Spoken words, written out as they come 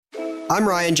I'm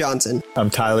Ryan Johnson. I'm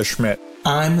Tyler Schmidt.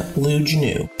 I'm Lou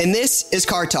Janu. And this is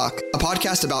Card Talk, a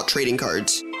podcast about trading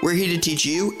cards. We're here to teach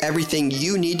you everything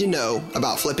you need to know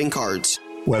about flipping cards.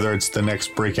 Whether it's the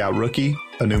next breakout rookie,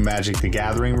 a new Magic the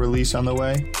Gathering release on the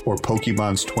way, or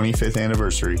Pokemon's 25th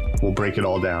anniversary, we'll break it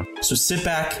all down. So sit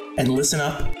back and listen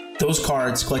up. Those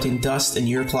cards collecting dust in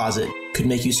your closet could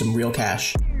make you some real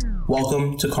cash.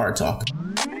 Welcome to Card Talk.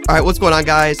 All right, what's going on,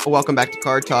 guys? Welcome back to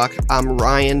Card Talk. I'm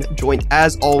Ryan, joined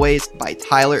as always by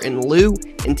Tyler and Lou,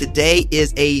 and today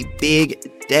is a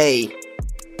big day.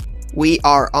 We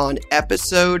are on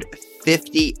episode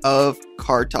 50 of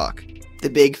Card Talk, the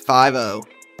big 5-0.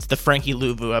 It's the Frankie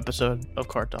Louvu episode of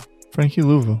Card Talk. Frankie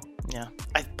Louvu. Yeah.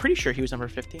 I'm pretty sure he was number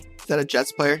 50. Is that a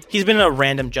Jets player? He's been a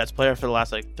random Jets player for the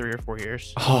last 3 or 4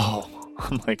 years. Oh,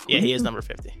 I'm like... Yeah, he is number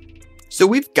 50. So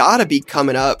we've got to be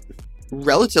coming up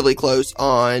relatively close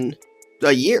on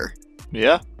a year.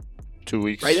 Yeah. 2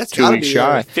 weeks. Right, that's 2 gotta weeks be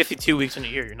shy. 52 weeks in a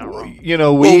year, you're not wrong. You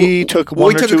know, we took one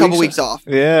we or took 2 a couple weeks weeks off.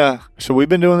 Yeah. So we've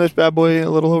been doing this bad boy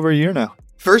a little over a year now.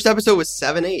 First episode was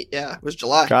 7/8. Yeah, it was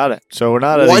July. Got it. So we're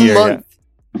not at a 1 year month.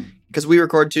 yet. Because we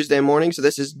record Tuesday morning, so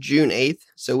this is June 8th.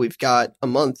 So we've got a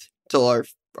month till our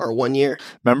 1 year.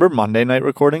 Remember Monday night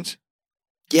recordings?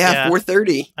 Yeah,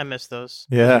 4:30. I miss those.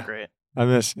 Yeah. Those are great. I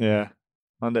miss, yeah.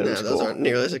 Monday No, was those cool. aren't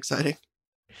nearly as exciting.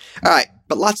 All right,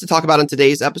 but lots to talk about in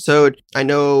today's episode. I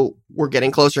know we're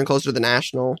getting closer and closer to the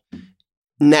National.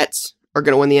 Nets are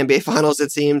going to win the NBA Finals,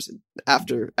 it seems,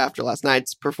 after last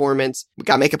night's performance. We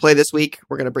got Make a Play this week.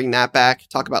 We're going to bring that back,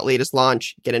 talk about latest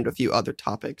launch, get into a few other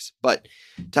topics. But,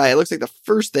 Ty, it looks like the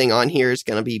first thing on here is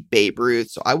going to be Babe Ruth,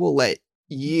 so I will let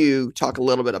you talk a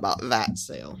little bit about that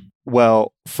sale.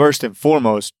 Well, first and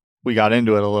foremost, we got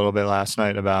into it a little bit last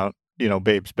night about,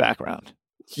 Babe's background.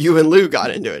 You and Lou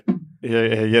got into it.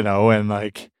 And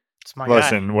like, It's my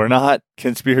listen, we're not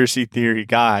conspiracy theory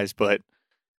guys, but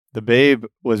the Babe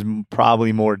was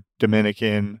probably more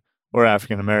Dominican or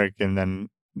African American than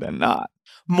not.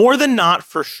 More than not,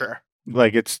 for sure.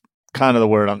 Like, it's kind of the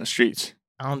word on the streets.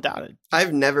 I don't doubt it.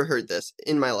 I've never heard this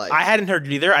in my life. I hadn't heard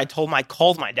it either. I called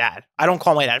my dad. I don't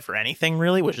call my dad for anything,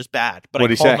 really, which is bad. But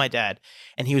What'd I he called say? my dad,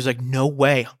 and he was like, no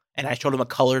way. And I showed him a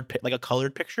colored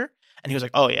picture, and he was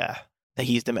like, oh, yeah, that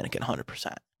he's Dominican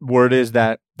 100%. Word is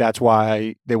that's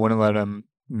why they wouldn't let him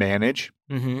manage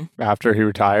Mm-hmm. after he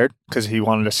retired, because he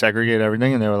wanted to segregate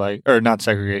everything, and they were like, or not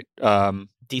segregate,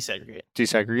 Desegregate.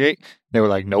 desegregate. They were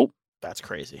like, nope. That's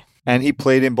crazy. And he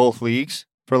played in both leagues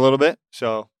for a little bit.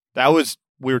 So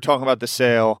we were talking about the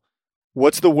sale.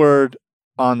 What's the word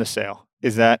on the sale?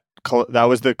 Is that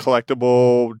was the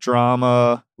collectible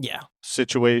drama Yeah.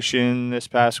 situation this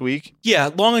past week? Yeah,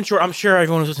 long and short, I'm sure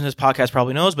everyone who's listening to this podcast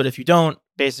probably knows, but if you don't,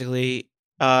 basically,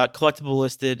 Collectible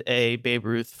listed a Babe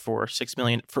Ruth for $6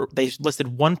 million. They listed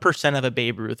 1% of a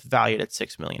Babe Ruth valued at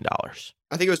 $6 million.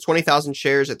 I think it was 20,000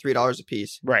 shares at $3 a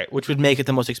piece. Right, which would make it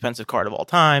the most expensive card of all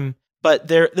time. But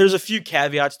there's a few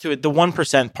caveats to it. The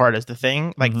 1% part is the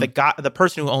thing. Like the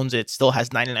person who owns it still has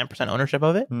 99% ownership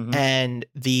of it, and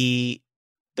the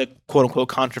quote unquote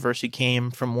controversy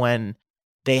came from when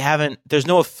there's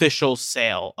no official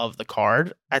sale of the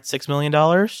card at $6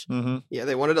 million. Yeah,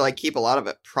 they wanted to keep a lot of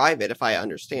it private, if I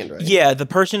understand right. Yeah, the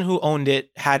person who owned it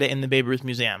had it in the Babe Ruth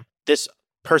Museum. This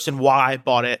person Y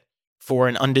bought it for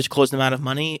an undisclosed amount of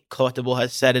money. Collectible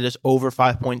has said it is over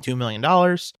 $5.2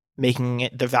 million, making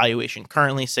it the valuation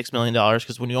currently $6 million.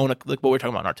 Because when you own like what we were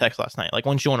talking about in our text last night, like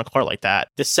once you own a card like that,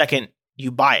 the second you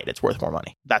buy it, it's worth more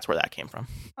money. That's where that came from.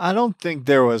 I don't think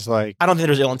there was I don't think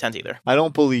there's ill intent either. I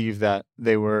don't believe that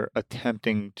they were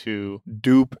attempting to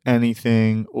dupe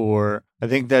anything, or I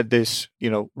think that this,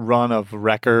 run of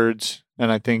records,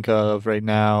 and I think of right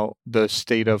now the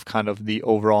state of kind of the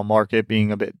overall market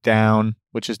being a bit down,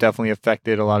 which has definitely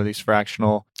affected a lot of these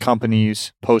fractional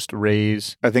companies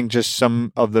post-raise. I think just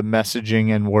some of the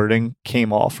messaging and wording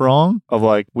came off wrong of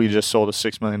we just sold a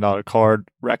 $6 million card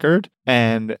record.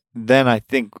 And then I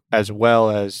think as well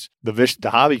as the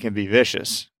hobby can be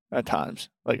vicious at times.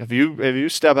 Like if you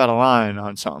step out of line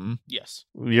on something, Yes,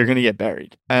 you're going to get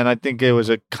buried. And I think it was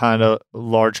a kind of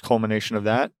large culmination of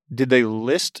that. Did they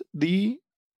list the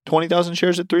 20,000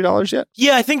 shares at $3 yet?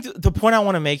 Yeah, I think the point I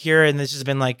want to make here, and this has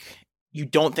been you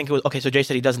don't think it was... Okay, so Jay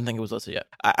said he doesn't think it was listed yet.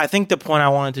 I think the point I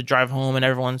wanted to drive home, and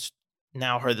everyone's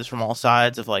now heard this from all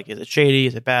sides of is it shady?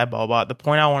 Is it bad? Blah, blah, blah. The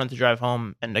point I wanted to drive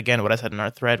home, and again, what I said in our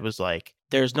thread was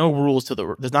there's no rules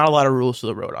there's not a lot of rules to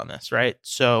the road on this, right?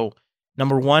 So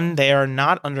number one, they are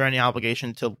not under any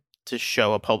obligation to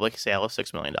show a public sale of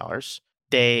 $6 million.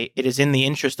 It is in the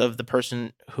interest of the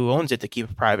person who owns it to keep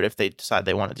it private if they decide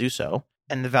they want to do so.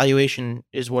 And the valuation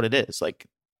is what it is.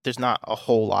 there's not a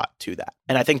whole lot to that.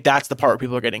 And I think that's the part where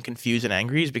people are getting confused and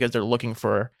angry, is because they're looking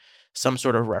for some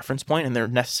sort of reference point, and there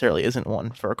necessarily isn't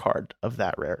one for a card of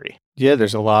that rarity. Yeah,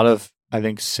 there's a lot of, I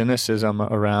think, cynicism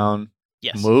around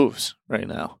Yes. moves right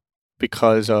now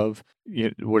because of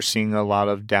we're seeing a lot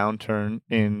of downturn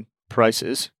in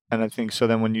prices. And I think so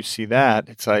then when you see that,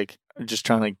 it's like just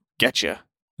trying to get you.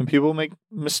 And people make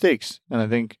mistakes. And I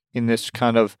think in this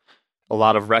kind of, a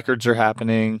lot of records are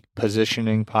happening,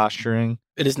 positioning, posturing.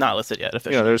 It is not listed yet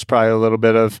officially. There's probably a little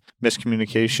bit of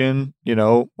miscommunication,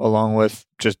 along with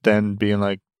just then being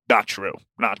like, not true,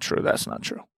 that's not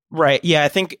true. Right. Yeah, I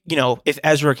think, if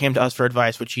Ezra came to us for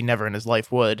advice, which he never in his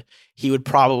life would, I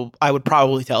would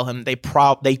probably tell him they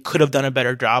could have done a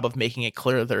better job of making it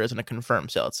clear there isn't a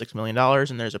confirmed sale at $6 million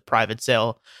and there's a private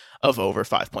sale of over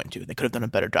 5.2. They could have done a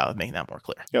better job of making that more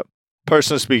clear. Yep.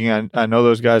 Personally speaking, I know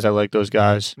those guys. I like those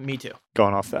guys. Me too.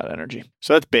 Going off that energy.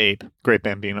 So that's Babe, Great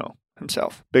Bambino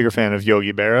himself. Bigger fan of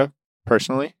Yogi Berra,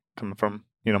 personally, coming from,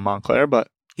 Montclair. But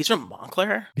He's from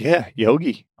Montclair? yeah,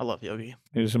 Yogi. I love Yogi.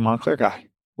 He's a Montclair guy.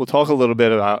 We'll talk a little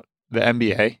bit about the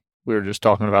NBA. We were just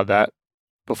talking about that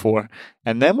before.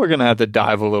 And then we're going to have to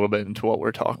dive a little bit into what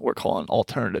we're calling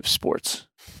alternative sports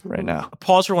right now.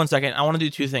 Pause for 1 second. I want to do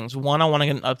two things. One, I want to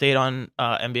get an update on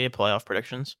NBA playoff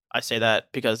predictions. I say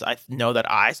that because I know that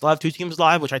I still have two teams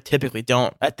live, which I typically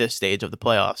don't at this stage of the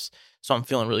playoffs. So I'm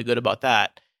feeling really good about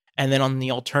that. And then on the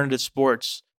alternative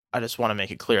sports, I just want to make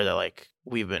it clear that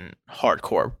we've been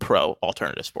hardcore pro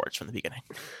alternative sports from the beginning.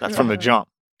 That's From the jump.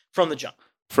 From the jump.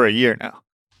 For a year now.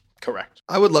 Correct.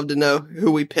 I would love to know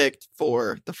who we picked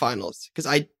for the finals, because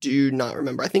I do not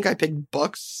remember. I think I picked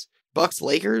Bucks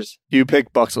Lakers. You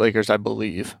picked Bucks Lakers, I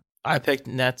believe. I picked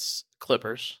Nets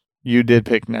Clippers. You did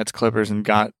pick Nets Clippers and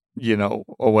got,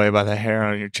 away by the hair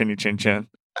on your chinny chin chin.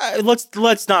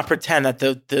 Let's not pretend that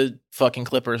the fucking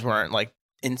Clippers weren't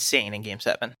insane in Game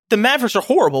 7. The Mavericks are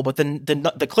horrible, but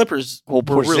the Clippers were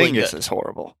really good. is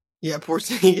horrible. Yeah,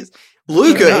 Porzingis.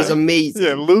 Luka is amazing.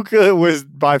 Yeah, Luka was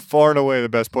by far and away the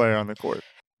best player on the court.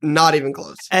 Not even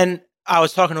close. And I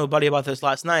was talking to a buddy about this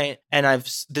last night, and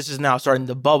this is now starting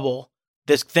to bubble.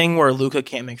 This thing where Luka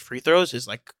can't make free throws is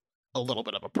a little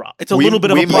bit of a problem. It's a little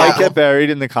bit of a problem. We might get buried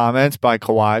in the comments by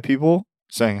Kawhi people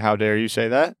saying, "How dare you say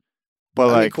that?"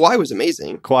 But Kawhi was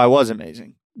amazing. Kawhi was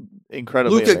amazing,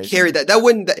 incredibly. Luka amazing. carried that.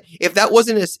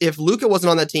 If Luka wasn't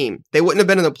on that team, they wouldn't have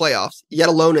been in the playoffs. Yet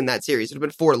alone in that series, it would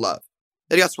have been 4-love.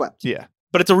 They got swept. Yeah,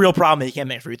 but it's a real problem that he can't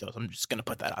make free throws. I'm just going to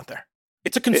put that out there.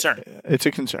 It's a concern. It's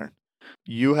a concern.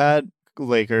 You had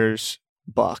Lakers,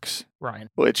 Bucks, Ryan,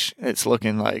 which it's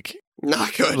looking like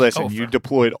not good. Listen, you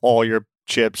deployed all your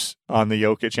chips on the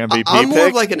Jokic MVP I'm more pick.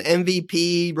 of like an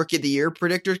MVP Rookie of the Year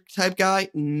predictor type guy.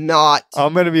 Not.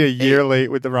 I'm going to be a year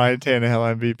late with the Ryan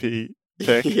Tannehill MVP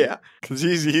pick. Yeah, because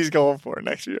he's going for it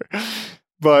next year.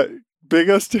 But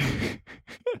biggest,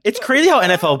 it's crazy how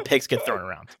NFL picks get thrown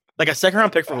around. A second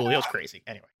round pick for Julio is crazy.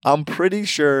 Anyway, I'm pretty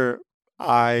sure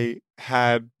I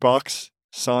had Bucks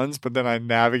Suns, but then I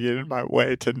navigated my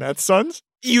way to Nets Suns.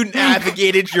 You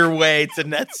navigated your way to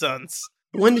Nets Suns.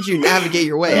 When did you navigate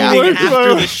your way I out? think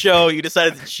after the show, you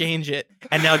decided to change it,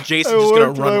 and now Jason's just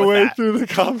going to run with way that. through the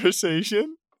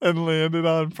conversation and landed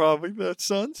on probably Nets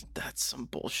Suns. That's some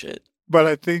bullshit. But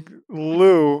I think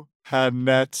Lou had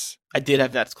Nets. I did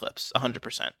have Nets Clips,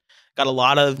 100%. Got a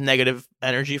lot of negative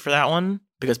energy for that one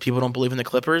because people don't believe in the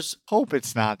Clippers. Hope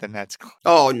it's not the Nets.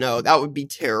 Oh no, that would be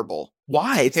terrible.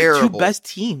 Why? It's terrible. the two best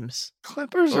teams.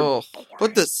 Clippers are boring.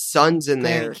 Put the Suns in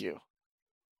there. Thank you.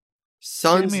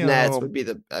 Suns Nets would be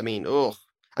the. I mean,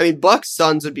 Bucks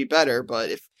Suns would be better, but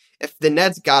if the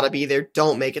Nets gotta be there,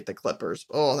 don't make it the Clippers.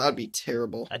 Oh, that would be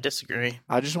terrible. I disagree.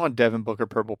 I just want Devin Booker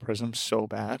Purple Prism so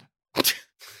bad.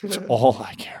 That's all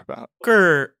I care about.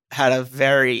 Booker had a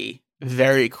very,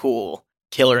 very cool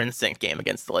killer instinct game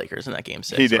against the Lakers in that Game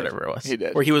 6, He did. whatever it was. He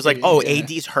did. Where he was like, Yeah.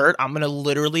 AD's hurt. I'm going to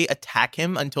literally attack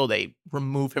him until they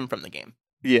remove him from the game.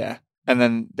 Yeah. And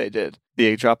then they did. The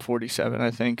 8 dropped 47, I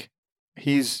think.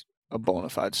 He's a bona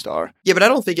fide star. Yeah, but I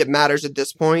don't think it matters at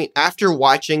this point. After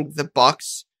watching the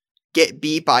Bucks get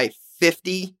beat by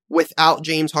 50 without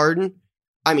James Harden,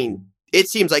 I mean, it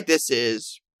seems like this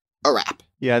is a wrap.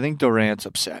 Yeah, I think Durant's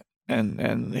upset,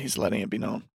 and he's letting it be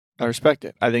known. I respect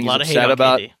it. I think A lot he's of hate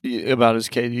upset on about his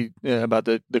KD, about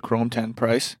the Chrome 10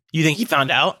 price. You think he found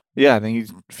out? Yeah, I think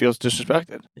he feels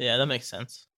disrespected. Yeah, that makes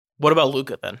sense. What about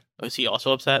Luka then? Was he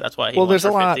also upset? That's why he Well, went there's for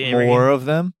a lot 50 every more game? of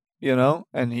them,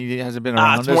 and he hasn't been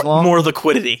around It's as long. more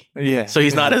liquidity. Yeah. So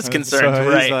he's not as concerned. So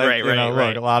he's Right, like, right.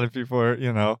 Look, a lot of people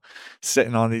are,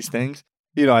 sitting on these things.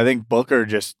 I think Booker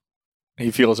just he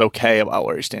feels okay about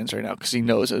where he stands right now because he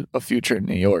knows a future in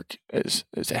New York is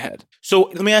ahead. So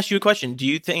let me ask you a question. Do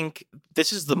you think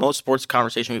this is the most sports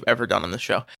conversation we've ever done on this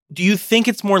show? Do you think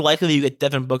it's more likely that you get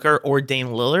Devin Booker or Dame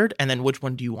Lillard? And then which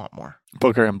one do you want more?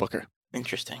 Booker and Booker.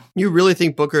 Interesting. You really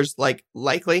think Booker's like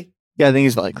likely? Yeah, I think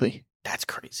he's likely. That's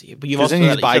crazy. But you've 'Cause also then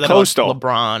he's said that about bi-coastal.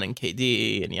 LeBron and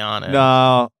KD and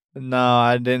Giannis. No,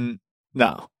 I didn't.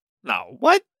 No.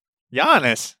 What?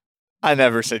 Giannis? I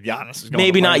never said Giannis was going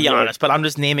Maybe to not play good. Giannis, but I'm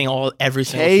just naming every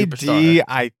single KD, superstar.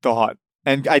 I thought.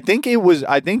 And I think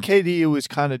KD it was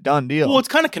kind of done deal. Well, it's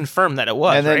kind of confirmed that it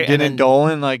was, and then right? didn't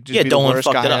Dolan just be Dolan the worst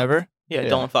fucked it guy up. ever? Yeah, Yeah.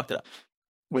 Dolan fucked it up.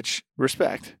 Which,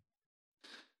 respect.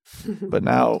 But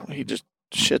now he just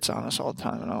shits on us all the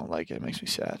time, and I don't like it. It makes me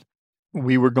sad.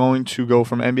 We were going to go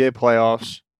from NBA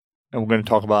playoffs, and we're going to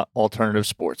talk about alternative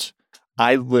sports.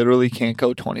 I literally can't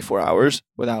go 24 hours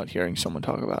without hearing someone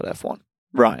talk about F1.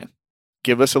 Ryan,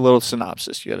 give us a little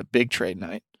synopsis. You had a big trade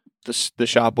night. The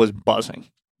shop was buzzing.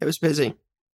 It was busy.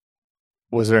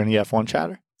 Was there any F1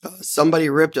 chatter? Somebody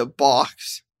ripped a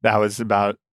box. That was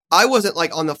about I wasn't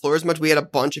like on the floor as much. We had a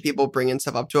bunch of people bringing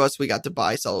stuff up to us. We got to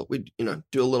buy, sell. We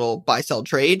do a little buy, sell,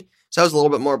 trade. So I was a little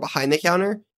bit more behind the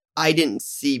counter. I didn't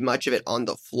see much of it on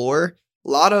the floor. A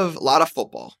lot of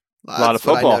football. lot of That's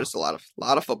what football. I noticed a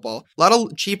lot of football. A lot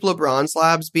of cheap LeBron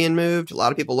slabs being moved. A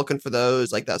lot of people looking for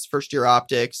those. Like that's first year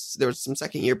optics. There was some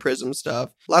second year Prism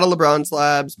stuff. A lot of LeBron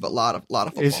slabs, but a lot of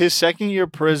football. Is his second year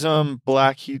Prism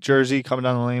black Heat jersey coming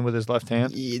down the lane with his left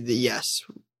hand? Yes.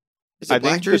 Is it I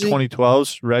black think jersey? the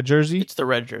 2012's red jersey. It's the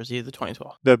red jersey, the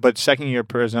 2012. But second year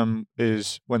Prism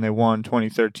is when they won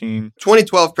 2013.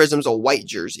 2012 Prism's a white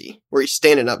jersey where he's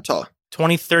standing up tall.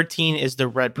 2013 is the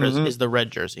red Mhm. is the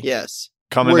red jersey. Yes.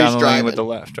 Coming Where down he's the lane driving. with the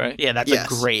left, right? Yeah, that's Yes. a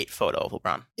great photo of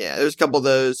LeBron. Yeah, there's a couple of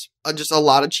those. Just a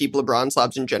lot of cheap LeBron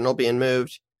slabs in general being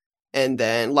moved. And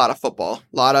then a lot of football.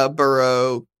 A lot of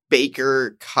Burrow,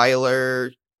 Baker,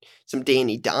 Kyler, some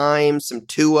Danny Dimes, some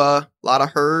Tua, a lot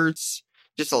of Hurts.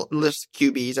 Just a list of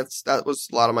QBs. That was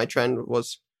a lot of my trend,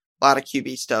 was a lot of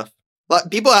QB stuff. A lot of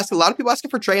people asking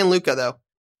for Trey and Luca, though.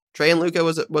 Trey and Luca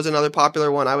was another popular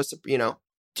one. I was,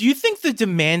 Do you think the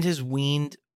demand has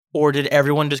weaned, or did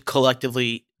everyone just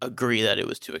collectively agree that it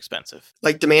was too expensive?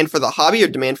 like demand for the hobby or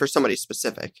demand for somebody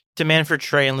specific? Demand for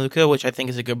Trey and Luca, which I think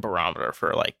is a good barometer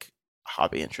for like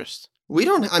hobby interest. We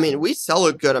sell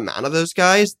a good amount of those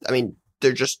guys. I mean,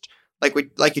 they're just like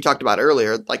you talked about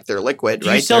earlier, like they're liquid, Do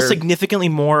right? you sell They're- significantly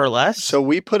more or less? So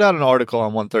we put out an article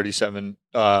on 137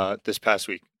 this past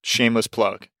week, shameless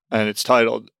plug, and it's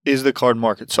titled, "Is the card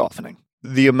market softening?"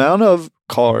 The amount of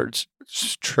cards,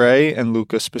 Trey and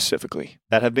Luca specifically,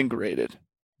 that have been graded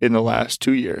in the last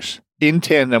 2 years, in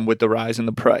tandem with the rise in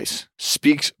the price,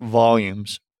 speaks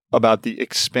volumes about the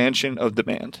expansion of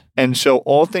demand. And so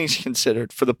all things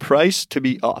considered, for the price to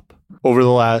be up over the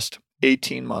last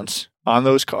 18 months on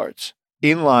those cards,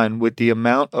 in line with the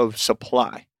amount of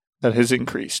supply that has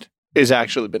increased, is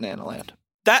actually banana land.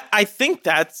 That I think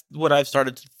that's what I've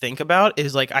started to think about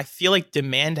is like I feel like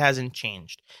demand hasn't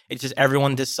changed. It's just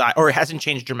everyone decide, or it hasn't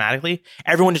changed dramatically.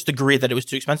 Everyone just agreed that it was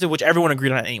too expensive, which everyone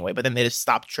agreed on anyway. But then they just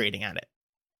stopped trading at it.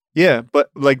 Yeah, but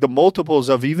like the multiples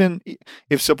of even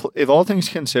if all things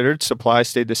considered, supply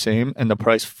stayed the same and the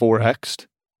price 4x'd,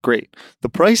 great. The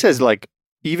price has like,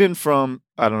 even from,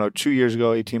 I don't know, 2 years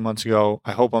ago, 18 months ago,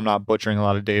 I hope I'm not butchering a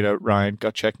lot of data, Ryan,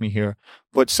 gut check me here,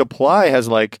 but supply has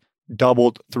like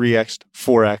doubled, 3x'd,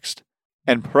 4x'd,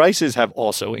 and prices have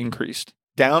also increased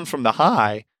down from the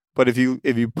high. But if you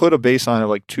put a baseline of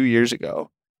like 2 years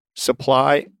ago,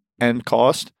 supply and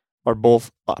cost are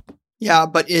both up. Yeah,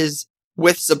 but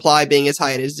with supply being as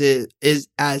high as it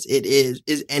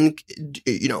is,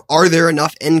 are there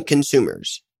enough end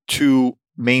consumers? To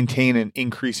maintain an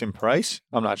increase in price?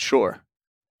 I'm not sure.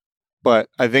 But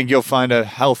I think you'll find a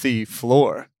healthy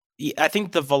floor. Yeah, I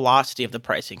think the velocity of the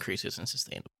price increase isn't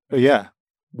sustainable. Yeah.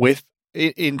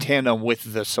 In tandem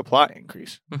with the supply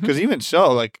increase. Mhm. Because even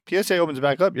so, like PSA opens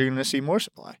back up, you're going to see more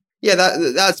supply. Yeah,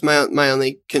 that's my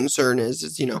only concern is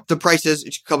the prices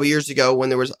a couple years ago when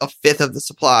there was a fifth of the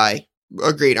supply,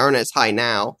 agreed, aren't as high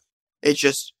now. It's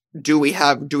just, do we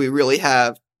really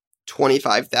have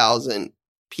 25,000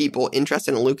 people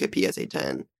interested in a Luka PSA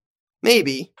 10?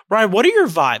 Maybe. Ryan, what are your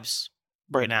vibes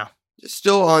right now?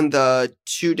 Still on the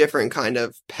two different kind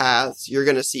of paths. You're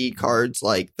going to see cards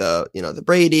like the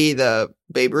Brady, the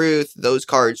Babe Ruth, those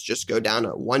cards just go down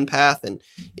a one path. And,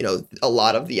 a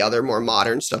lot of the other more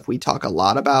modern stuff we talk a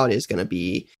lot about is going to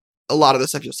be a lot of the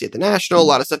stuff you'll see at the National, a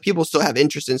lot of stuff people still have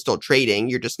interest in still trading.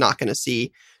 You're just not going to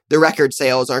see the record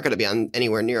sales aren't going to be on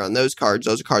anywhere near on those cards.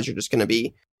 Those cards are just going to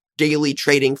be daily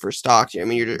trading for stocks. I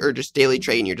mean, or just daily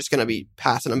trading. You're just going to be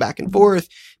passing them back and forth,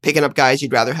 picking up guys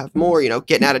you'd rather have more,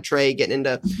 getting out of trade, getting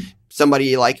into somebody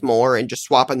you like more and just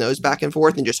swapping those back and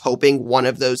forth and just hoping one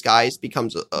of those guys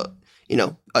becomes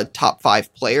a top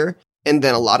 5 player. And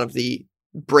then a lot of the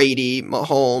Brady,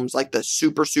 Mahomes, like the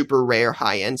super, super rare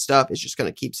high end stuff is just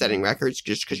going to keep setting records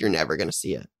just because you're never going to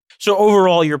see it. So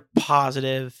overall, you're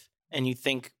positive, and you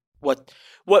think what?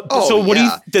 Oh, so what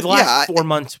yeah. do you? The last 4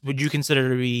 months, would you consider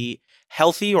to be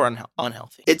healthy or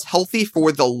unhealthy? It's healthy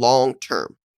for the long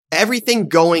term. Everything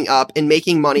going up and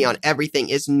making money on everything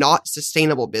is not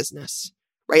sustainable business,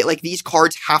 right? Like these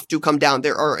cards have to come down.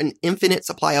 There are an infinite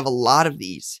supply of a lot of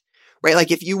these, right?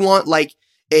 Like if you want like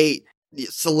a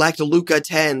select Luka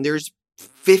 10, there's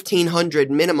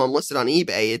 1,500 minimum listed on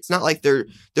eBay. It's not like they're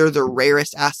the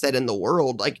rarest asset in the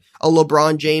world. Like a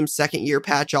LeBron James second year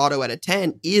patch auto at a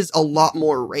 10 is a lot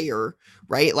more rare,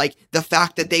 right? Like the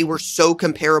fact that they were so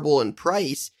comparable in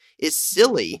price is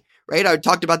silly, right? I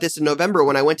talked about this in November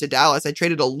when I went to Dallas. I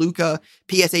traded a Luka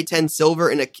PSA 10 silver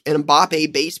and an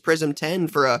Mbappe base Prism 10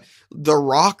 for a The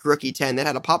Rock rookie 10 that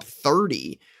had a pop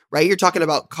 30, right? You're talking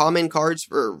about common cards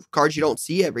for cards you don't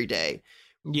see every day.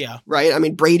 Yeah. Right. I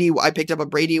mean, Brady, I picked up a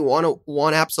Brady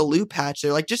one absolute patch.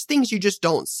 They're like just things you just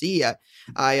don't see.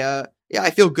 I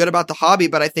feel good about the hobby,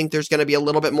 but I think there's going to be a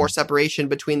little bit more separation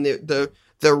between the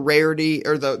rarity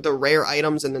or the rare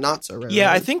items and the not so rare.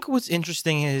 Yeah. items. I think what's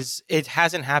interesting is it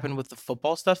hasn't happened with the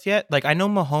football stuff yet. Like I know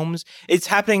Mahomes, it's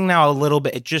happening now a little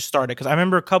bit. It just started because I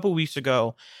remember a couple weeks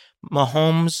ago,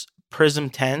 Mahomes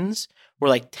Prism 10s were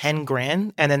like 10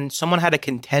 grand. And then someone had a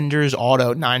Contenders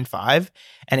auto 9.5.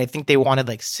 And I think they wanted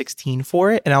like 16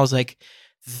 for it. And I was like,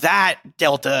 that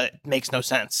delta makes no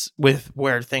sense with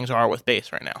where things are with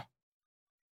base right now.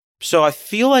 So I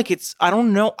feel like I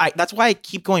don't know. That's why I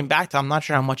keep going back to, I'm not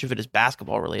sure how much of it is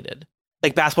basketball related.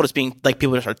 Like basketball just being like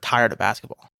people just are tired of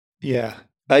basketball. Yeah,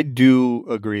 I do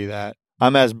agree that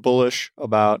I'm as bullish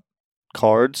about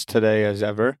cards today as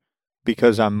ever,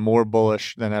 because I'm more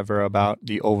bullish than ever about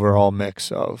the overall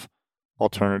mix of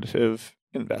alternative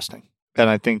investing. And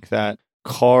I think that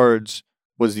cards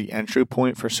was the entry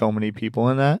point for so many people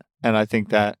in that. And I think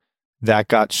that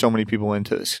got so many people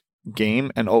into this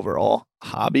game and overall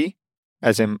hobby,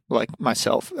 as in like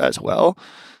myself as well,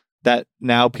 that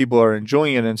now people are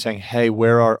enjoying it and saying, hey,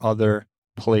 where are other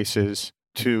places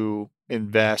to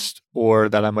invest or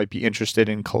that I might be interested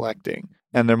in collecting?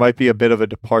 And there might be a bit of a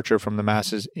departure from the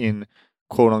masses in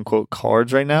quote unquote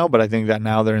cards right now, but I think that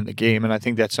now they're in the game. And I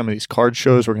think that some of these card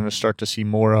shows, we're going to start to see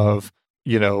more of,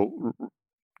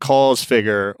 calls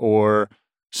figure, or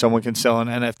someone can sell an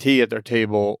NFT at their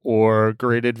table or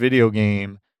graded video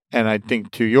game. And I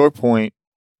think to your point,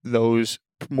 those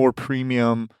more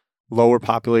premium, lower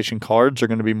population cards are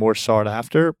going to be more sought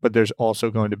after, but there's also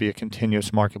going to be a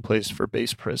continuous marketplace for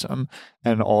base Prism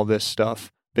and all this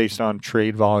stuff based on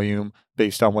trade volume,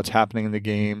 based on what's happening in the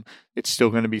game. It's still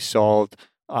going to be solved.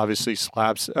 Obviously,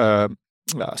 Slabs,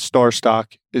 Star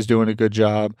Stock is doing a good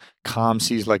job.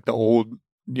 Comsy's like the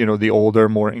older,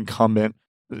 more incumbent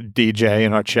DJ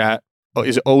in our chat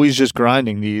is always just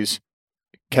grinding these.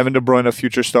 Kevin De Bruyne,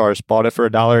 Future Stars, bought it for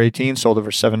 $1.18, sold it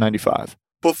for $7.95.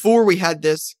 Before we had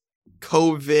this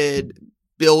COVID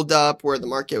buildup where the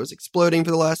market was exploding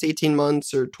for the last 18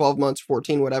 months or 12 months,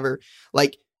 14, whatever,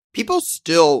 like people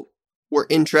still were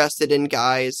interested in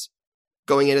guys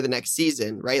going into the next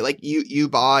season, right? Like you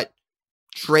bought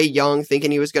Trae Young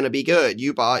thinking he was going to be good.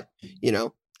 You bought,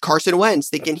 Carson Wentz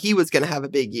thinking he was going to have a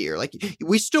big year. Like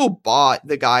we still bought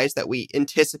the guys that we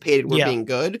anticipated were being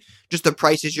good. Just the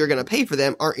prices you're going to pay for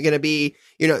them aren't going to be,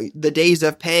 the days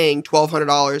of paying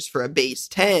 $1,200 for a base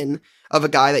 10 of a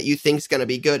guy that you think is going to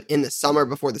be good in the summer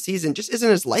before the season just isn't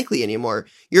as likely anymore.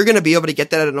 You're going to be able to get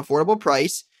that at an affordable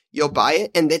price. You'll buy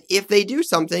it. And then if they do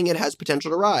something, it has potential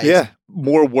to rise. Yeah.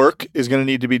 More work is going to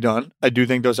need to be done. I do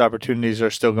think those opportunities are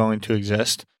still going to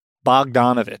exist.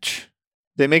 Bogdanovich.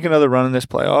 They make another run in this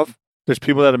playoff. There's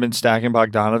people that have been stacking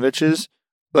Bogdanoviches.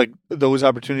 Like those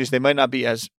opportunities, they might not be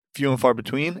as few and far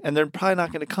between. And they're probably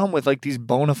not going to come with like these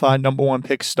bona fide number one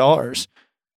pick stars.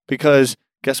 Because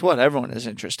guess what? Everyone is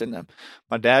interested in them.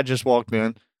 My dad just walked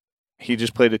in. He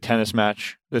just played a tennis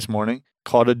match this morning.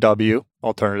 Caught a W.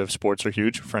 Alternative sports are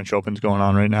huge. French Open's going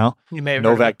on right now. You may have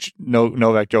Novak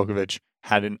Djokovic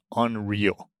had an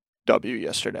unreal W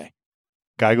yesterday.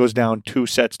 Guy goes down 2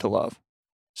 sets to love.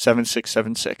 7-6,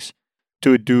 7-6.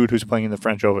 To a dude who's playing in the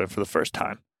French Open for the first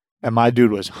time. And my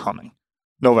dude was humming.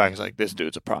 Novak's like, this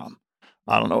dude's a problem.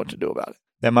 I don't know what to do about it.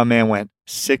 Then my man went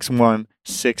 6-1,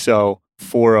 6-0,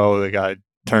 4-0. The guy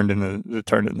turned in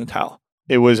the towel.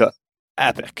 It was a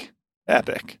epic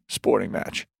sporting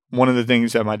match. one of the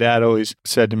things that my dad always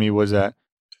said to me was that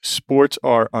sports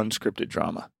are unscripted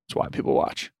drama. That's why people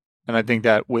watch. And I think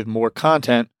that with more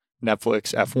content,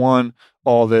 Netflix, F1,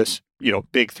 all this,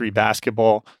 big three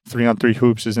basketball, 3-on-3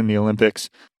 hoops is in the Olympics.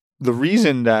 The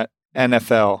reason that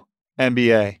NFL,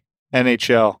 NBA,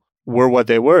 NHL were what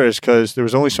they were is because there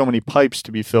was only so many pipes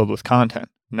to be filled with content.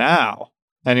 Now,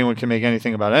 anyone can make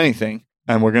anything about anything,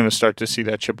 and we're going to start to see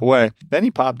that chip away. Then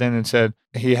he popped in and said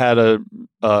he had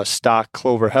a stock,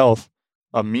 Clover Health,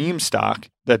 a meme stock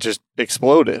that just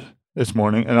exploded this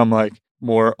morning. And I'm like,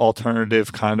 more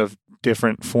alternative kind of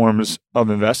different forms of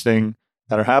investing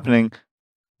that are happening.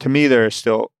 To me, there is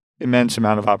still immense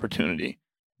amount of opportunity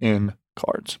in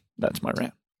cards. That's my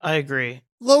rant. I agree.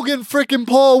 Logan frickin'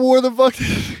 Paul wore the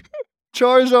fucking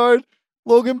Charizard.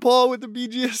 Logan Paul with the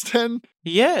BGS 10.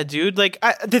 Yeah, dude. Like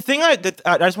I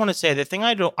just want to say the thing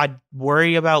I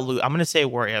worry about. I'm going to say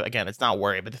worry again. It's not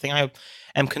worry, but the thing I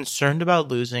am concerned about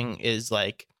losing is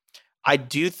like I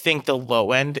do think the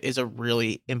low end is a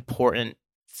really important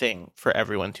thing for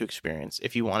everyone to experience.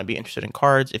 If you want to be interested in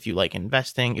cards, if you like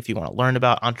investing, if you want to learn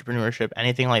about entrepreneurship,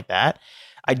 anything like that,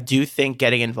 I do think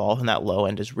getting involved in that low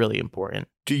end is really important.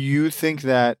 Do you think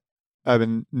that, I've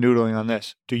been noodling on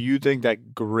this, do you think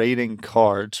that grading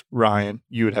cards, Ryan,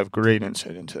 you would have great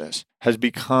insight into this, has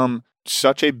become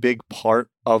such a big part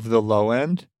of the low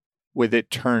end with it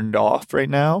turned off right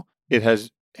now? It has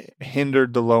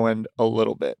hindered the low end a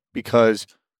little bit because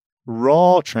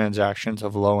raw transactions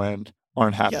of low end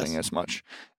aren't happening as much.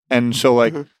 And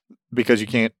so because you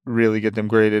can't really get them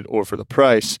graded or for the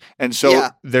price. And so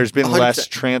there's been 100%. Less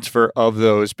transfer of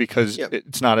those because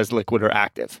it's not as liquid or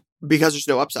active. Because there's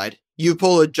no upside. You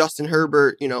pull a Justin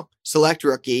Herbert, select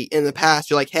rookie in the past,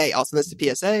 you're like, hey, I'll send this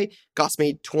to PSA, cost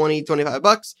me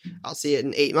 $20-$25. I'll see it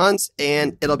in 8 months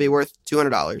and it'll be worth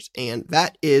 $200. And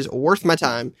that is worth my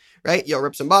time, right? You'll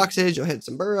rip some boxes, you'll hit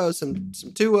some Burrows, some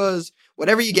Tuas,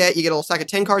 whatever you get a little stack of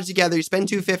 10 cards together, you spend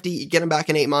 $250, you get them back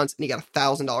in 8 months and you got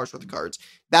 $1,000 worth of cards.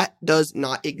 That does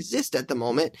not exist at the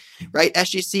moment, right?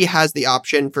 SGC has the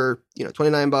option for,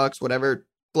 $29, whatever,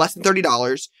 less than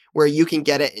 $30 where you can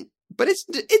get it. But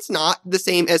it's not the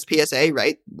same as PSA,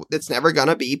 right? It's never going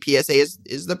to be. PSA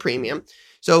is the premium.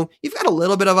 So you've got a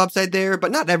little bit of upside there, but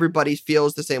not everybody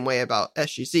feels the same way about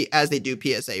SGC as they do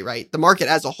PSA, right? The market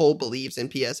as a whole believes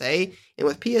in PSA. And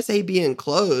with PSA being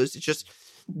closed, it's just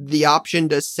the option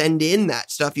to send in that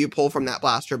stuff you pull from that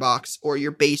blaster box or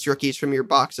your base rookies from your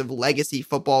box of legacy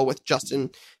football with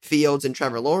Justin Fields and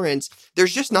Trevor Lawrence.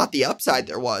 There's just not the upside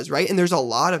there was, right? And there's a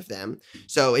lot of them.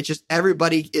 So it's just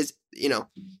everybody is,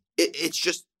 it's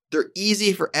just they're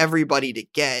easy for everybody to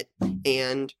get,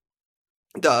 and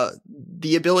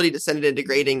the ability to send it into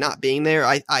grading not being there,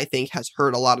 I think has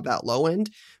hurt a lot of that low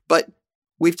end. But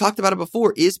we've talked about it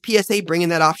before. Is PSA bringing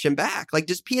that option back? Like,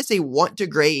 does PSA want to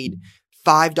grade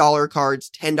 $5 cards,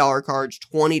 $10 cards,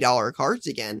 $20 cards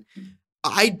again?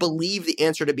 I believe the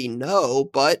answer to be no,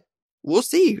 but we'll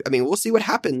see. I mean, we'll see what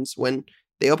happens when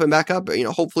they open back up.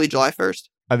 Hopefully July 1st.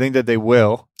 I think that they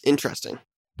will. Interesting.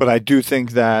 But I do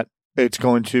think that it's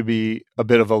going to be a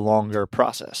bit of a longer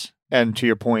process. And to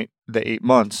your point, the 8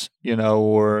 months,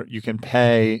 or you can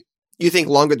pay. You think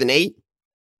longer than 8?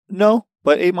 No,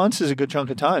 but 8 months is a good chunk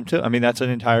of time too. I mean, that's an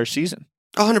entire season.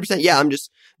 100%. Yeah,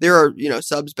 there are,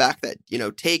 subs back that,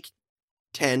 take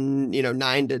 10,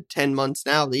 9 to 10 months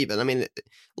now even. I mean,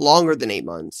 longer than 8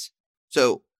 months.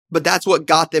 So, but that's what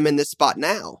got them in this spot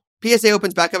now. PSA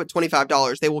opens back up at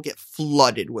 $25. They will get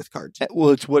flooded with cards.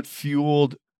 Well, it's what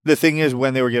fueled. The thing is,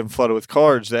 when they were getting flooded with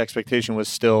cards, the expectation was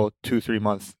still 2-3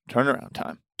 month turnaround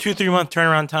time. 2-3 month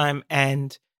turnaround time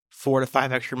and 4 to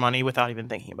 5 extra money without even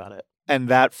thinking about it. And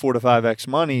that 4 to 5x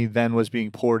money then was being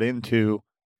poured into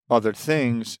other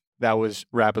things that was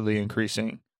rapidly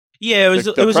increasing. Yeah, it was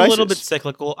a little bit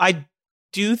cyclical. I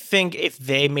do think if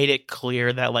they made it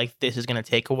clear that like this is going to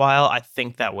take a while, I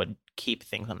think that would keep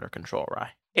things under control,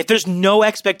 right? If there's no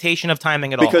expectation of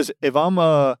timing at all. Because if I'm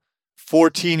a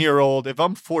 14-year-old, if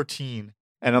I'm 14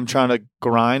 and I'm trying to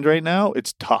grind right now,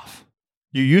 it's tough.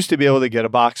 You used to be able to get a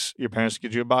box. Your parents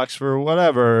get you a box for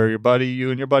whatever. You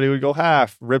and your buddy would go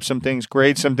half, rip some things,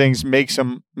 grade some things, make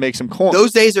some coins.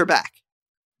 Those days are back.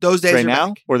 Those days right are now,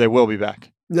 back. Or they will be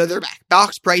back. No, they're back.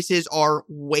 Box prices are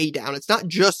way down. It's not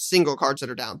just single cards that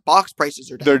are down. Box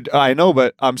prices are down. I know,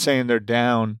 but I'm saying they're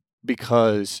down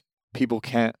because people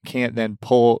can't then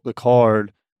pull the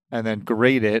card and then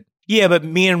grade it. Yeah, but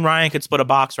me and Ryan could split a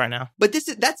box right now. But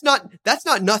that's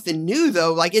not nothing new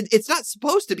though. Like it's not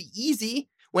supposed to be easy.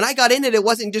 When I got in it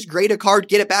wasn't just grade a card,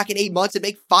 get it back in 8 months, and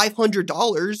make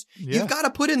 $500. Yeah. You've got to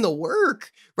put in the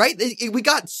work, right? We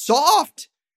got soft.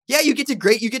 Yeah, you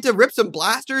get to rip some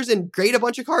blasters and grade a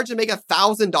bunch of cards and make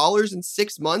 $1,000 in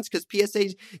 6 months because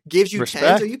PSA gives you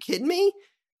Respect. 10s. Are you kidding me?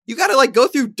 You got to like go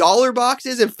through dollar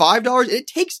boxes and $5. And it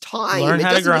takes time. Learn it how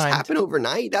to doesn't just grind. happen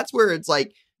overnight. That's where it's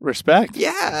like, Respect.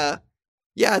 yeah.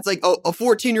 Yeah, it's like a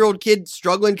 14-year-old kid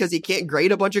struggling because he can't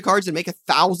grade a bunch of cards and make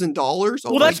 $1,000.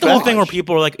 Well, that's the whole thing where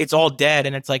people are like, it's all dead,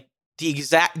 and it's like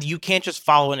you can't just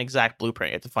follow an exact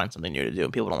blueprint. You have to find something new to do,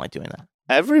 and people don't like doing that.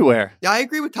 Everywhere. Yeah, I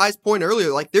agree with Ty's point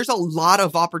earlier. Like, there's a lot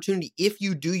of opportunity if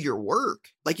you do your work.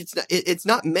 Like, it's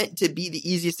not meant to be the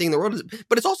easiest thing in the world,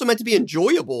 but it's also meant to be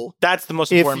enjoyable. That's the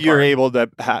most If important you're part. able to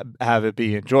have it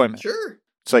be enjoyment. Sure.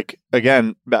 It's like,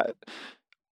 again,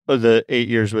 the 8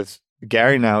 years with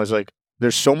Gary now is like,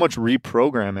 there's so much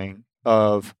reprogramming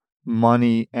of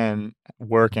money and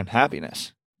work and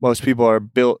happiness. Most people are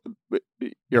built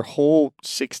your whole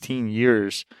 16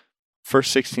 years,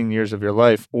 first 16 years of your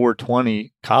life or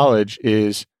 20 college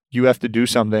is you have to do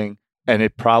something and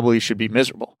it probably should be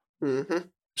miserable. Mm-hmm.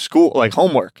 School, like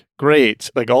homework,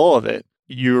 grades, like all of it.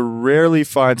 You rarely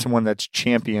find someone that's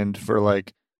championed for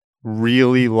like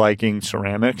really liking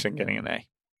ceramics and getting an A.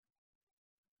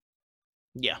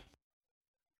 Yeah.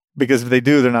 Because if they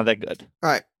do, they're not that good. All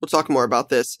right. We'll talk more about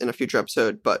this in a future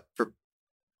episode, but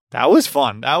That was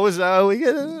fun. That was, we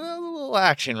get a little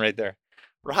action right there.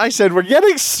 Rye said, we're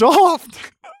getting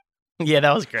soft. Yeah,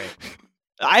 that was great.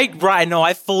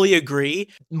 I fully agree.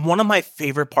 One of my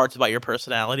favorite parts about your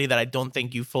personality that I don't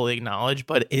think you fully acknowledge,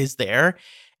 but is there,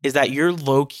 is that you're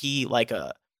low key like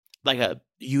a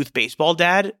youth baseball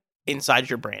dad inside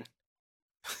your brain.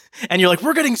 And you're like,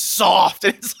 we're getting soft.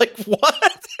 And it's like,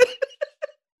 what?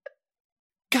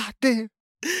 God damn.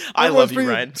 I love you,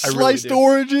 Ryan. I really Sliced do.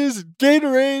 oranges,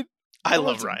 Gatorade. I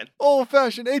love Ryan.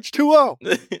 Old-fashioned H2O. all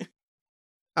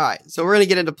right. So we're going to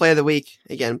get into Play of the Week.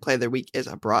 Again, Play of the Week is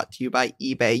brought to you by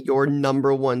eBay, your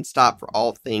number one stop for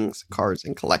all things cards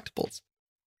and collectibles.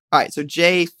 All right. So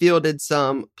Jay fielded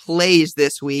some plays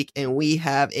this week, and we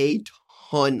have a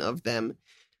ton of them.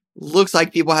 Looks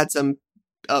like people had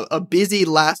a busy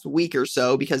last week or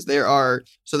so because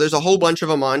there's a whole bunch of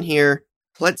them on here.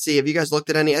 Let's see. Have you guys looked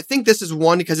at any? I think this is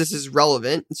one because this is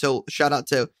relevant. So shout out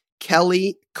to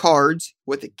Kelly Cards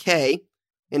with a K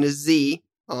and a Z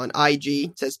on IG.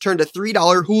 It says turned a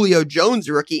 $3 Julio Jones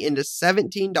rookie into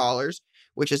 $17,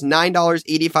 which is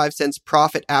 $9.85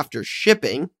 profit after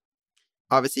shipping.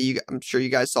 Obviously, I'm sure you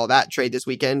guys saw that trade this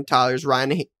weekend. Tyler's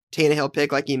Ryan Tannehill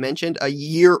pick, like you mentioned, a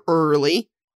year early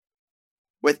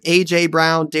with A.J.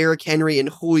 Brown, Derrick Henry, and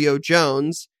Julio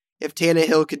Jones. If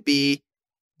Tannehill could be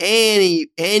any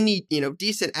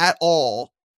decent at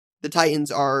all, the Titans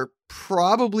are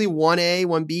probably 1A,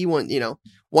 1B,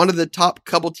 one of the top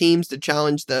couple teams to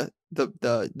challenge the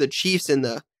Chiefs in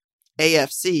the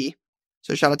AFC.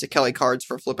 So shout out to Kelly Cards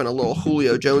for flipping a little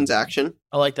Julio Jones action.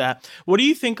 I like that. What do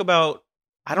you think about,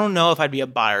 I don't know if I'd be a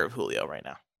buyer of Julio right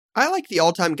now. I like the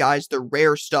all-time guys, the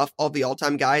rare stuff of the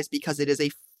all-time guys, because it is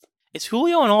Is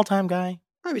Julio an all-time guy?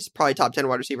 probably top 10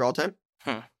 wide receiver all-time.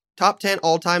 Top 10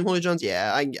 all-time Julio Jones?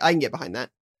 Yeah, I can get behind that.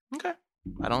 Okay.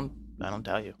 I don't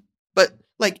doubt you. But,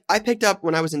 like, I picked up,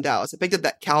 when I was in Dallas, I picked up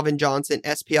that Calvin Johnson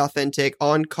SP Authentic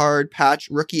on-card patch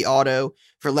rookie auto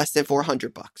for less than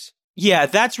 $400. Yeah,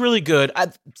 that's really good.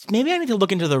 Maybe I need to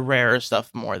look into the rare stuff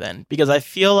more then, because I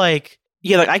feel like,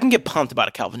 I can get pumped about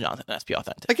a Calvin Johnson SP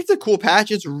Authentic. Like, it's a cool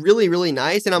patch. It's really, really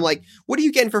nice. And I'm like, what are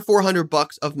you getting for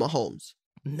 $400 of Mahomes?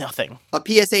 Nothing. A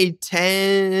PSA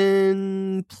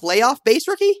 10 playoff base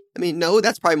rookie? I mean, no,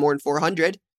 that's probably more than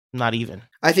 400. Not even.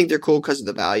 I think they're cool because of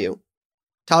the value.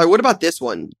 Tyler, what about this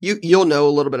one? You'll know a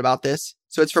little bit about this.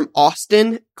 So it's from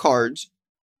Austin Cards.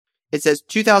 It says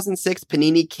 2006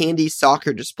 Panini Candy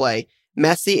Soccer Display.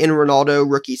 Messi and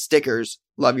Ronaldo rookie stickers.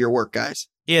 Love your work, guys.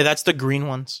 Yeah, that's the green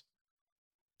ones.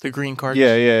 The green cards.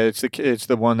 Yeah. It's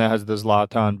the one that has the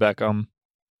Zlatan Beckham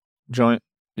joint.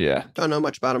 Yeah. Don't know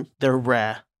much about them. They're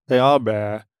rare. They are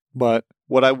bad. But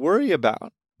what I worry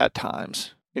about at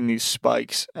times in these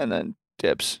spikes and then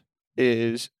dips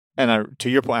is, and to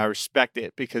your point, I respect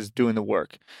it because doing the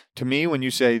work. To me, when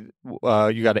you say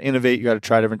you got to innovate, you got to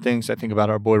try different things, I think about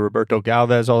our boy Roberto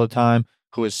Galvez all the time,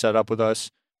 who is set up with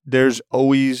us. There's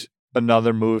always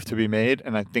another move to be made,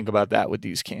 and I think about that with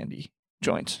these candy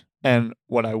joints. And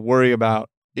what I worry about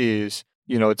is,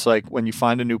 it's like when you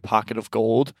find a new pocket of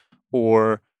gold,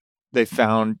 or they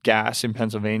found gas in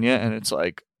Pennsylvania, and it's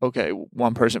like, okay,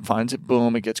 one person finds it,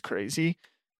 boom, it gets crazy.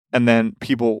 And then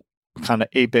people kind of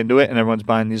ape into it, and everyone's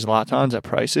buying these Latons at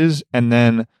prices. And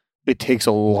then it takes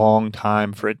a long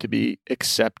time for it to be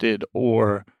accepted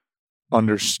or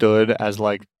understood as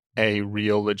like a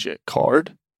real legit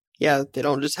card. Yeah, they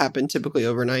don't just happen typically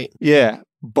overnight. Yeah,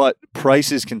 but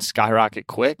prices can skyrocket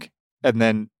quick, and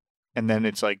then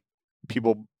it's like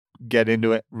people get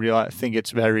into it, think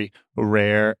it's very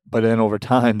rare, but then over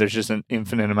time there's just an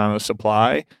infinite amount of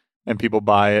supply, and people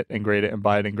buy it and grade it and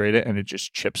buy it and grade it, and it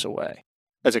just chips away.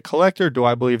 As a collector, do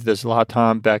I believe this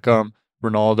Zlatan, Beckham,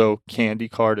 Ronaldo candy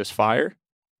card is fire?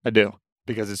 I do,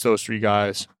 because it's those three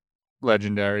guys,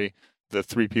 legendary. The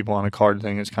three people on a card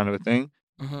thing is kind of a thing.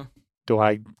 Mm-hmm. Do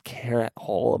I care at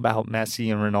all about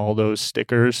Messi and Ronaldo's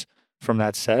stickers from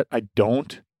that set? I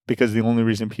don't, because the only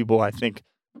reason people, I think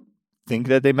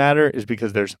that they matter is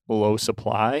because there's low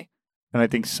supply, and I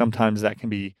think sometimes that can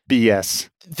be BS.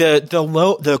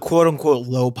 The quote unquote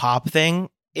low pop thing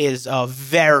is a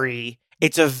very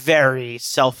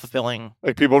self-fulfilling.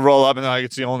 Like, people roll up and they're like,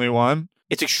 it's the only one.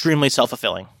 It's extremely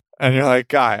self-fulfilling. And you're like,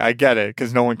 guy, I get it,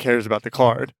 because no one cares about the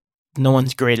card. No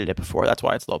one's graded it before. That's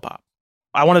why it's low pop.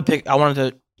 I wanted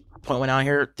to point one out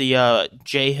here. The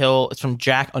J Hill, it's from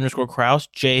Jack_Kraus,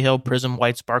 J Hill Prism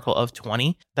White Sparkle of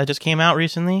 20 that just came out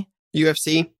recently.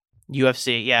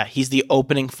 UFC, yeah. He's the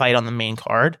opening fight on the main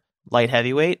card, light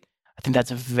heavyweight. I think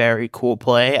that's a very cool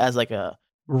play as like a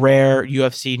rare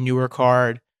UFC newer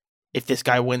card. If this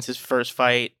guy wins his first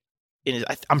fight,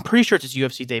 I'm pretty sure it's his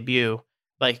UFC debut.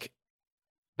 Like,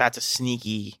 that's a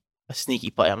sneaky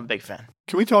play. I'm a big fan.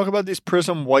 Can we talk about these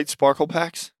Prism White Sparkle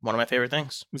packs? One of my favorite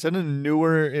things. Is that a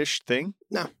newer-ish thing?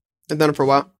 no, they've done it for a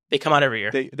while. They come out every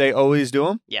year. They always do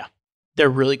them? Yeah. They're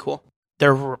really cool.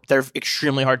 They're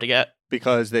extremely hard to get.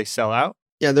 Because they sell out?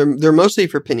 Yeah, they're mostly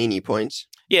for Panini points.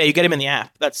 Yeah, you get them in the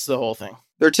app. That's the whole thing.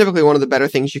 They're typically one of the better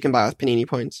things you can buy with Panini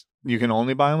points. You can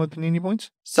only buy them with Panini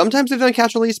points? Sometimes they've done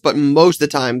catch release, but most of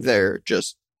the time they're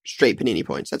just straight Panini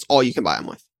points. That's all you can buy them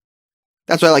with.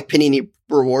 That's why, like, Panini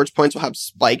rewards points will have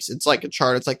spikes. It's like a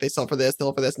chart. It's like they sell for this,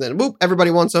 and then boop, everybody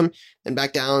wants them, and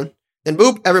back down, then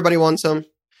boop, everybody wants them.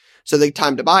 So the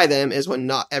time to buy them is when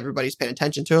not everybody's paying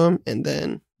attention to them, and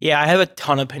then... Yeah, I have a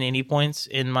ton of Panini points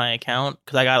in my account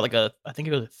because I got like I think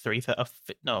it was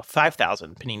a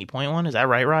 5,000 Panini point one. Is that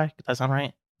right, Rye? Does that sound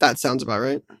right? That sounds about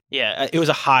right. Yeah, it was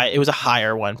a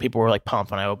higher one. People were like pumped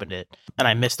when I opened it, and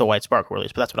I missed the White Sparkle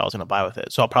release, but that's what I was going to buy with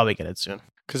it. So I'll probably get it soon.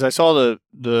 Because I saw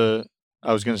the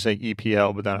I was going to say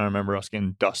EPL, but then I remember us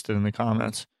getting dusted in the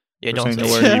comments. Yeah, for don't saying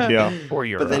say the word EPL. or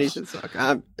Euros. But then he should suck. It's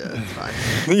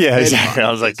fine. Yeah, It's exactly. fine.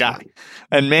 I was like, It's God. fine.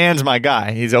 And Man's my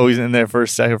guy. He's always in there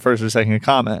first or second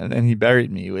comment. And then he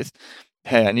buried me with,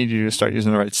 hey, I need you to start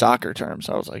using the right soccer terms.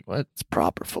 I was like, what? It's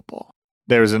proper football.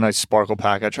 There was a nice sparkle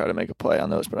pack. I tried to make a play on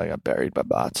those, but I got buried by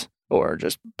bots or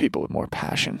just people with more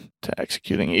passion to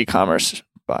executing e-commerce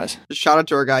buys. Shout out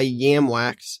to our guy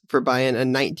Yamwax for buying a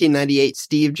 1998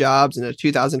 Steve Jobs and a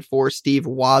 2004 Steve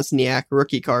Wozniak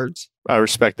rookie cards. I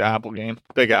respect the Apple game.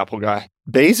 Big Apple guy.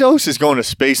 Bezos is going to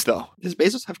space, though. Does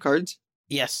Bezos have cards?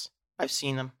 Yes, I've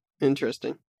seen them.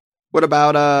 Interesting. What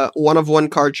about one of one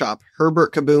card shop?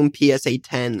 Herbert Kaboom PSA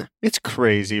 10. It's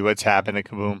crazy what's happened at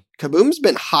Kaboom. Kaboom's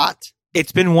been hot.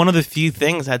 It's been one of the few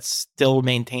things that's still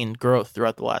maintained growth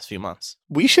throughout the last few months.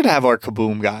 We should have our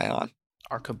Kaboom guy on.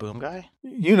 Our Kaboom guy?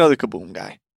 You know the Kaboom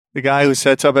guy. The guy who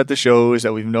sets up at the shows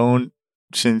that we've known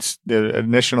since the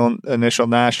initial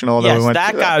national. Yes, we went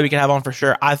that to. guy we can have on for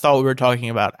sure. I thought we were talking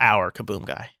about our Kaboom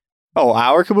guy. Oh,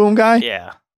 our Kaboom guy?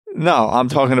 Yeah. No, I'm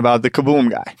talking about the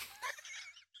Kaboom guy.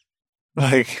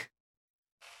 Like,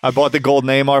 I bought the gold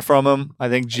Neymar from him. I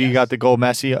think G got the gold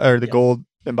Messi or the gold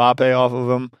Mbappe off of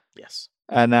him Yes.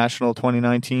 at National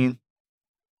 2019.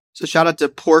 So shout out to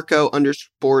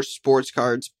Porco_sports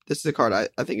cards. This is a card I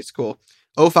think it's cool.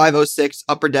 0506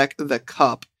 Upper Deck The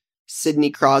Cup. Sidney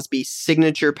Crosby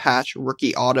signature patch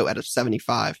rookie auto out of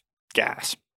 75.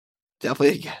 Gas.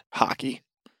 Definitely. Hockey.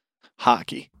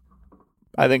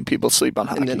 I think people sleep on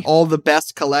hockey. And then all the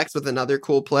best collects with another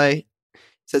cool play. It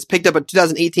says picked up a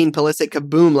 2018 Pulisic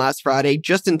Kaboom last Friday,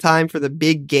 just in time for the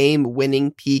big game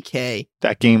winning PK.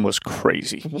 That game was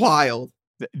crazy. Wild.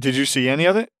 Did you see any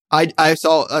of it? I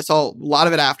saw a lot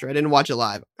of it after. I didn't watch it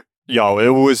live. Yo, it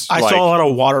was I saw a lot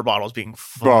of water bottles being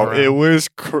flown bro, around. it was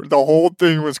the whole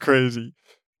thing was crazy.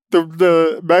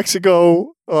 The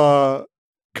Mexico the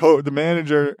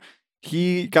manager,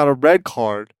 he got a red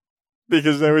card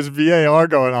because there was VAR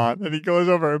going on, and he goes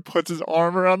over and puts his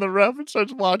arm around the ref and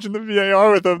starts watching the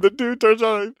VAR with him. The dude turns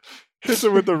on and hits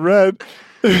him with the red.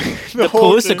 The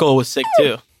whole thing- Pulisic was sick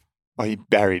too. Oh, he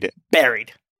buried it.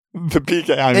 Buried. The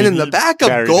PK. And in the backup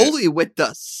buried it. goalie with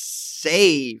the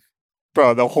save.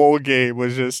 Bro, the whole game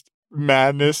was just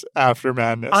madness after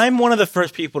madness. I'm one of the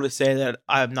first people to say that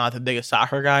I'm not the biggest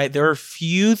soccer guy. There are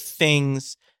few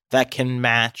things that can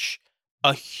match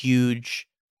a huge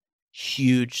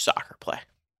soccer play.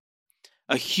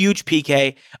 a huge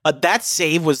PK. That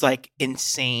save was like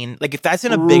insane. Like if that's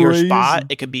in a bigger Crazy. spot,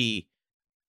 it could be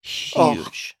huge. Oh.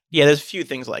 Yeah, there's a few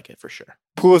things like it for sure.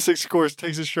 Pulisic scores,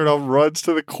 takes his shirt off, runs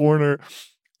to the corner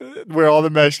where all the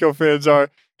Mexico fans are,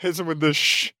 hits him with the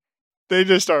They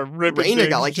just start ripping Reyna things.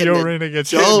 got, like, hit in Joe the Reyna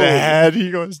gets hit in the dome. head.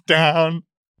 He goes down.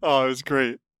 Oh, it was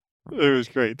great. It was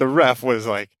great. The ref was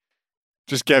like,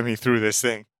 just get me through this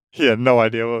thing. He had no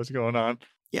idea what was going on.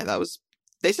 Yeah, that was.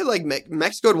 They said like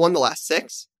Mexico had won the last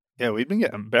 6 Yeah, we'd been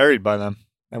getting buried by them.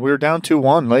 And we were down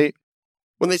 2-1 late.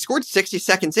 when they scored 60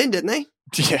 seconds in, didn't they?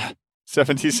 Yeah.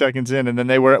 17 seconds in. And then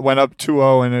they went up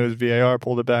 2-0 and it was VAR,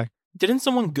 pulled it back. Didn't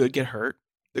someone good get hurt?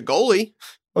 The goalie.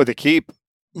 Oh, the keep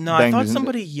No, I Banged thought his-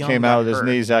 somebody young came got out with his hurt.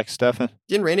 knee, Zach Steffen.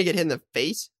 Didn't Reyna get hit in the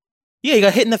face Yeah, he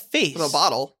got hit in the face. with a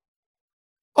bottle?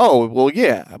 Oh, well,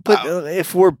 yeah. But Wow.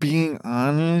 if we're being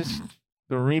honest,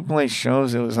 the replay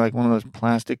shows it was like one of those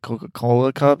plastic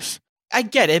Coca-Cola cups. I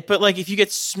get it, but like if you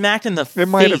get smacked in the face, It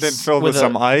might have been filled with a-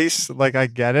 some ice. Like, I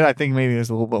get it. I think maybe there's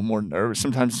a little bit more nervous.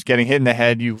 Sometimes getting hit in the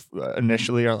head, you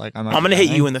initially are like, I'm I'm gonna hit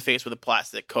dying. you in the face with a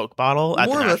plastic Coke bottle at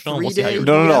the More of a national. and We'll see how 3-day you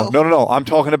No. I'm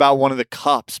talking about one of the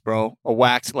cups, bro. A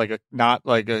wax, not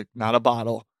a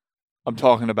bottle. I'm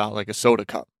talking about like a soda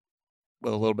cup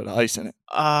with a little bit of ice in it.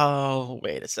 Oh,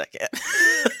 wait a second.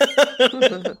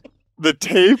 The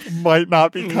tape might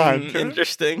not be kind.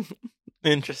 Interesting.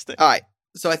 Interesting. All right.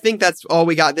 So I think that's all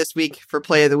we got this week for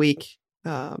play of the week.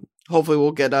 Hopefully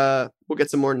we'll get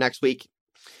some more next week.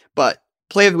 But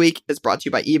play of the week is brought to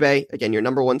you by eBay. Again, your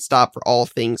number one stop for all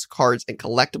things cards and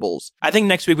collectibles. I think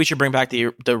next week we should bring back the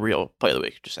real play of the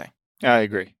week. Just saying. I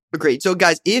agree. Agreed. So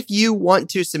guys, if you want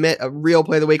to submit a real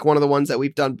play of the week, one of the ones that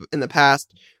we've done in the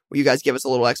past, where you guys give us a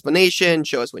little explanation,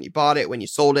 show us when you bought it, when you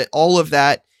sold it, all of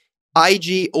that,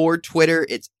 IG or Twitter,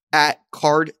 it's at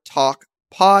Card Talk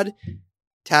Pod.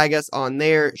 Tag us on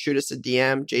there, shoot us a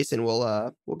DM. Jason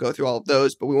will go through all of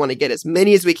those, but we want to get as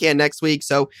many as we can next week.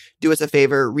 So do us a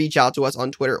favor, reach out to us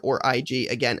on Twitter or IG,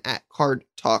 again at Card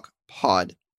Talk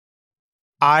Pod.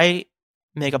 I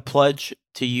make a pledge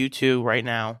to you two right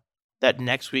now that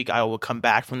next week I will come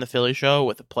back from the Philly show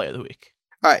with a play of the week.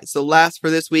 All right, so last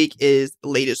for this week is the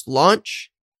latest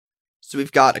launch. So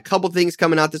we've got a couple things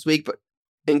coming out this week, but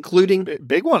including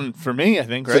Big one for me, I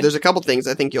think, So right? there's a couple things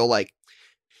I think you'll like.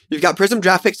 You've got Prism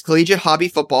Draft Picks Collegiate Hobby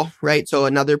Football, right? So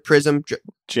another Prism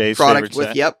Jay's product favorite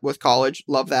with set. with college.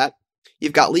 Love that.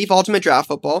 You've got Leaf Ultimate Draft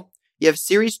Football. You have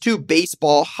Series 2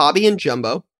 Baseball Hobby and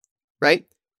Jumbo, right?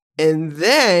 And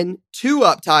then 2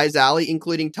 up ties, Allie,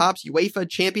 including Topps UEFA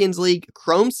Champions League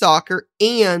Chrome Soccer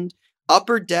and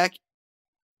Upper Deck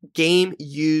Game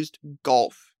Used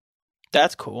Golf.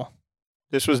 That's cool.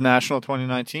 This was National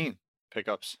 2019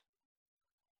 pickups.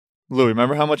 Louis,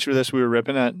 remember how much of this we were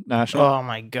ripping at National? Oh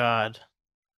my god.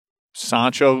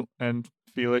 Sancho and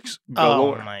Felix Oh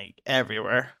galore. my,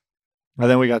 everywhere. And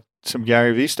then we got some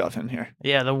Gary V stuff in here.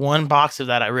 Yeah, the one box of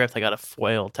that I ripped, I got a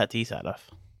foil Tatis out of.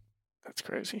 That's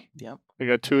crazy. Yep. We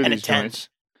got 2 of And a these 10. joints.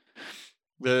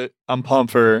 I'm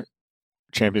pumped for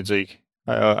Champions League.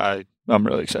 I'm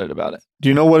really excited about it. Do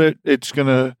you know what it's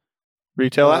gonna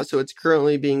retail at? So it's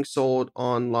currently being sold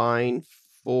online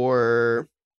for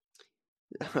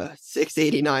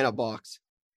 $6.89 a box.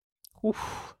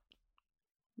 Oof.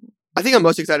 I think I'm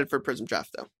most excited for Prism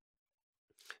Draft though.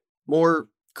 More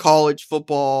college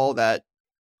football.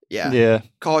 Yeah.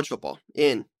 College football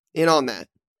in on that.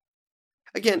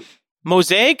 Again,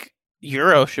 Mosaic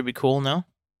Euro should be cool, no?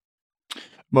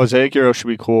 Mosaic Euro should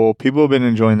be cool. People have been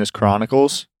enjoying this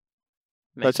Chronicles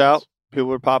Makes that's sense. out.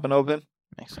 People are popping open.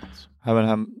 Makes sense. Haven't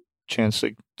had a chance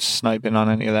to snipe in on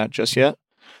any of that just yet.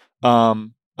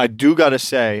 I do got to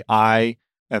say, I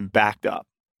am backed up.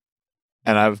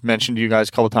 And I've mentioned to you guys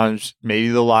a couple times, maybe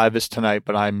the live is tonight,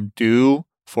 but I'm due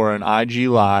for an IG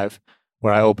live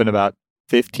where I open about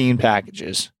 15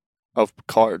 packages of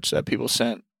cards that people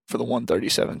sent for the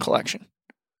 137 collection.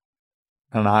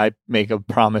 And I make a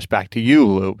promise back to you,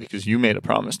 Lou, because you made a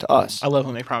promise to us I love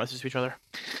when they make promises to each other.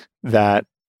 that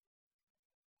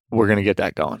we're going to get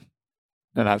that going.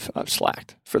 And I've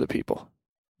slacked for the people.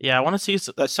 Yeah, I want to see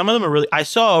some of them are really. I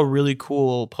saw a really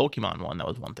cool Pokemon one that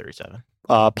was 137.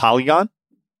 Polygon?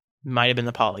 Might have been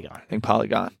the Polygon. I think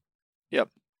Polygon. Yep.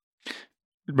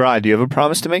 Brian, do you have a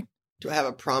promise to make? do I have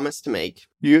a promise to make?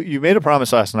 You made a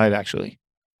promise last night, actually.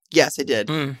 Yes, I did.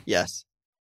 Mm. Yes.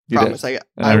 You Promise. did.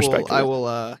 And I respect will.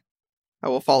 it. I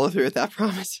will follow through with that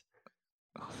promise.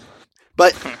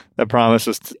 But That promise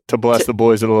was to bless the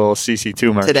boys with a little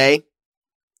CC2 merch. today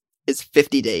is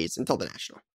 50 days until the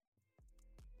national.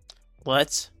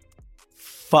 Let's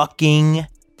fucking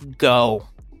go.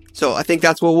 So I think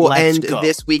that's what we'll Let's end go.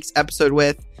 this week's episode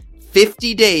with.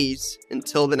 50 days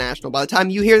until the National. By the time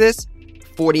you hear this,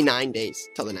 49 days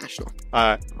till the National.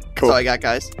 All right, That's cool. all I got,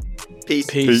 guys. Peace.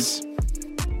 Peace.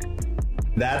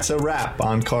 That's a wrap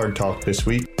on Card Talk this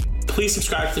week. Please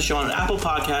subscribe to the show on Apple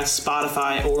Podcasts,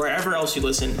 Spotify, or wherever else you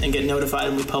listen and get notified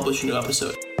when we publish a new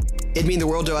episode. It'd mean the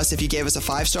world to us if you gave us a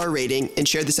 5-star rating and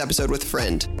shared this episode with a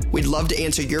friend. We'd love to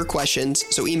answer your questions,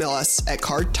 so email us at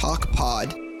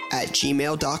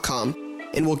cardtalkpod@gmail.com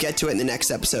and we'll get to it in the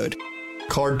next episode.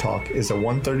 Card Talk is a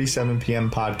 1:37 p.m.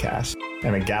 podcast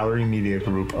and a Gallery Media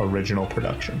Group original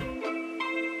production.